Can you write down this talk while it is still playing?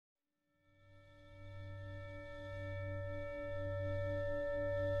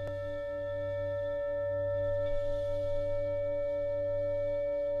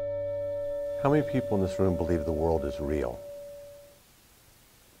How many people in this room believe the world is real?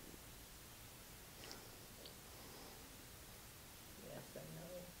 Yes, I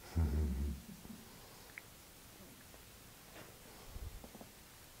know.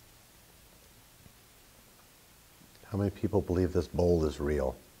 How many people believe this bowl is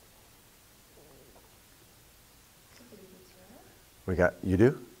real? You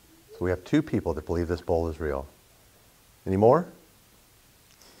do? So we have 2 people that believe this bowl is real. Any more?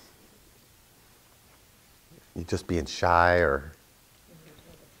 You just being shy, or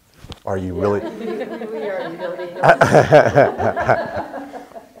are you really? We are really.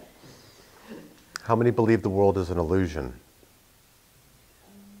 How many believe the world is an illusion?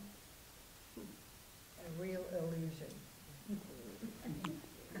 A real illusion.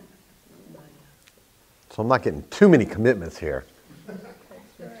 So I'm not getting too many commitments here. That's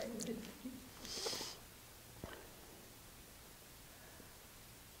right.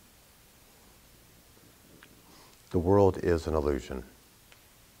 The world is an illusion.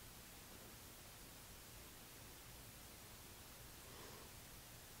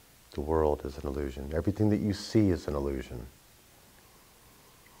 The world is an illusion. Everything that you see is an illusion.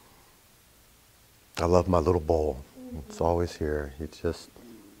 I love my little bowl. It's always here.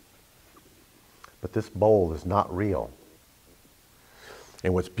 But this bowl is not real.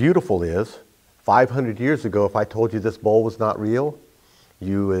 And what's beautiful is, 500 years ago, if I told you this bowl was not real,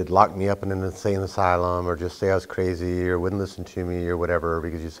 you would lock me up in an insane asylum, or just say I was crazy, or wouldn't listen to me, or whatever,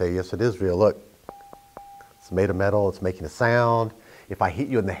 because you say, yes, it is real. Look, it's made of metal, it's making a sound. If I hit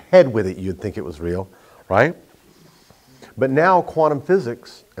you in the head with it, you'd think it was real, right? But now quantum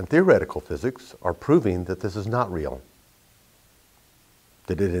physics and theoretical physics are proving that this is not real.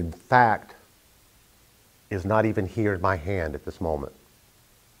 That it, in fact, is not even here in my hand at this moment.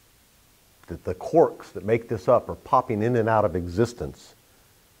 That the quarks that make this up are popping in and out of existence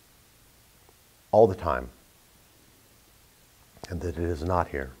all the time. And that it is not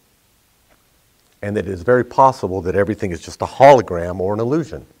here. And that it is very possible that everything is just a hologram or an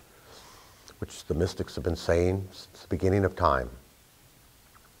illusion, which the mystics have been saying since the beginning of time.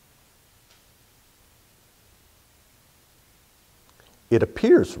 It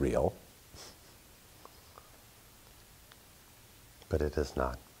appears real, but it is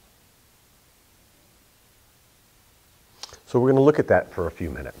not. So we're going to look at that for a few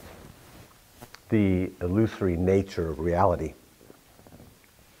minutes. The illusory nature of reality.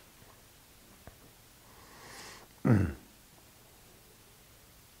 In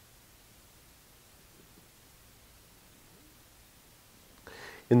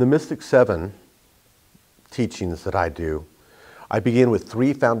the Mystic 7 teachings that I do, I begin with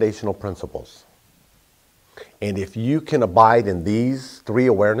 3 foundational principles. And if you can abide in these 3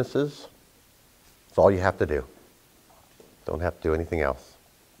 awarenesses, that's all you have to do. Don't have to do anything else.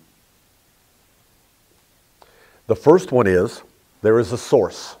 The first one is, there is a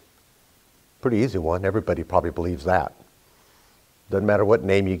source. Pretty easy one. Everybody probably believes that. Doesn't matter what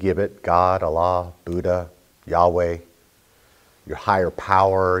name you give it, God, Allah, Buddha, Yahweh, your higher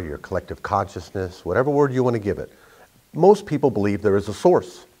power, your collective consciousness, whatever word you want to give it. Most people believe there is a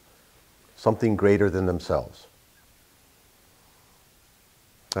source, something greater than themselves.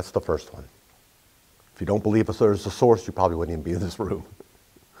 That's the first one. If you don't believe there's a source, you probably wouldn't even be in this room.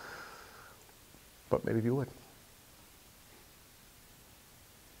 But maybe you would.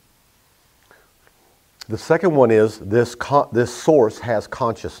 The second one is this source has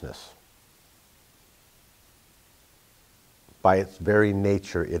consciousness. By its very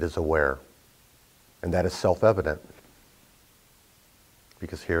nature, it is aware. And that is self-evident.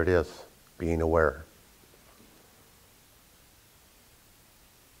 Because here it is, being aware.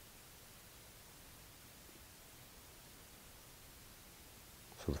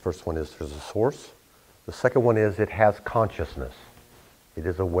 So the first one is there's a source. The second one is it has consciousness. It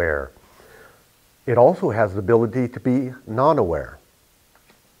is aware. It also has the ability to be non-aware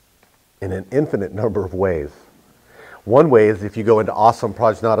in an infinite number of ways. One way is if you go into awesome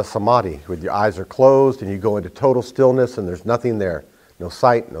prajnata samadhi, with your eyes are closed and you go into total stillness and there's nothing there. No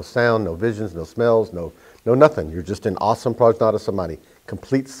sight, no sound, no visions, no smells, no nothing. You're just in awesome prajnata samadhi.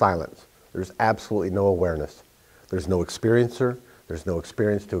 Complete silence. There's absolutely no awareness. There's no experiencer. There's no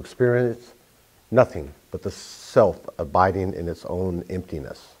experience to experience. Nothing but the self abiding in its own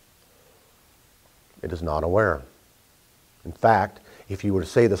emptiness. It is not aware. In fact, if you were to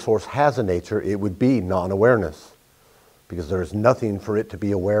say the source has a nature, it would be non-awareness. Because there is nothing for it to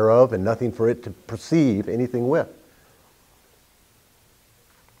be aware of and nothing for it to perceive anything with.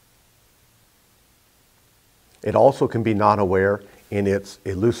 It also can be non-aware in its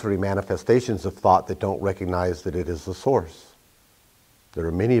illusory manifestations of thought that don't recognize that it is the source. There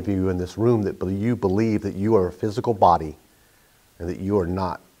are many of you in this room that you believe that you are a physical body and that you are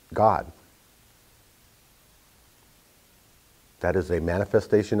not God. That is a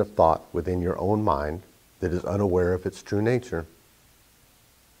manifestation of thought within your own mind that is unaware of its true nature.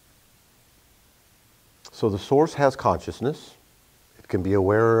 So the source has consciousness. It can be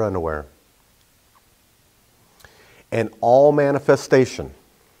aware or unaware. And all manifestation,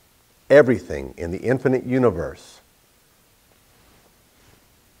 everything in the infinite universe,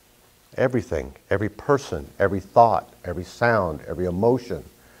 everything, every person, every thought, every sound, every emotion,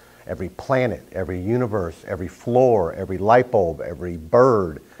 every planet, every universe, every floor, every light bulb, every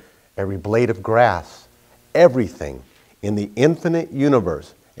bird, every blade of grass, everything in the infinite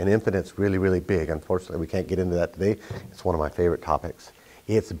universe, and infinite's really, really big. Unfortunately, we can't get into that today. It's one of my favorite topics.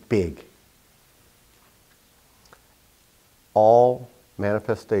 It's big. All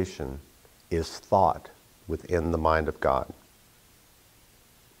manifestation is thought within the mind of God.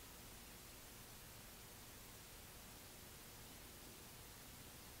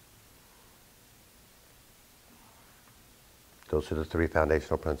 Those are the three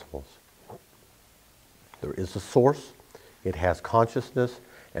foundational principles. There is a source, it has consciousness,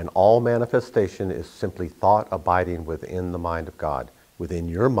 and all manifestation is simply thought abiding within the mind of God, within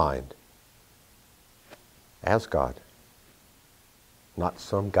your mind, as God. Not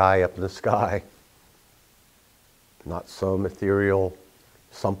some guy up in the sky, not some ethereal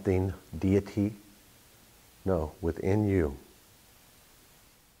something deity. No, within you.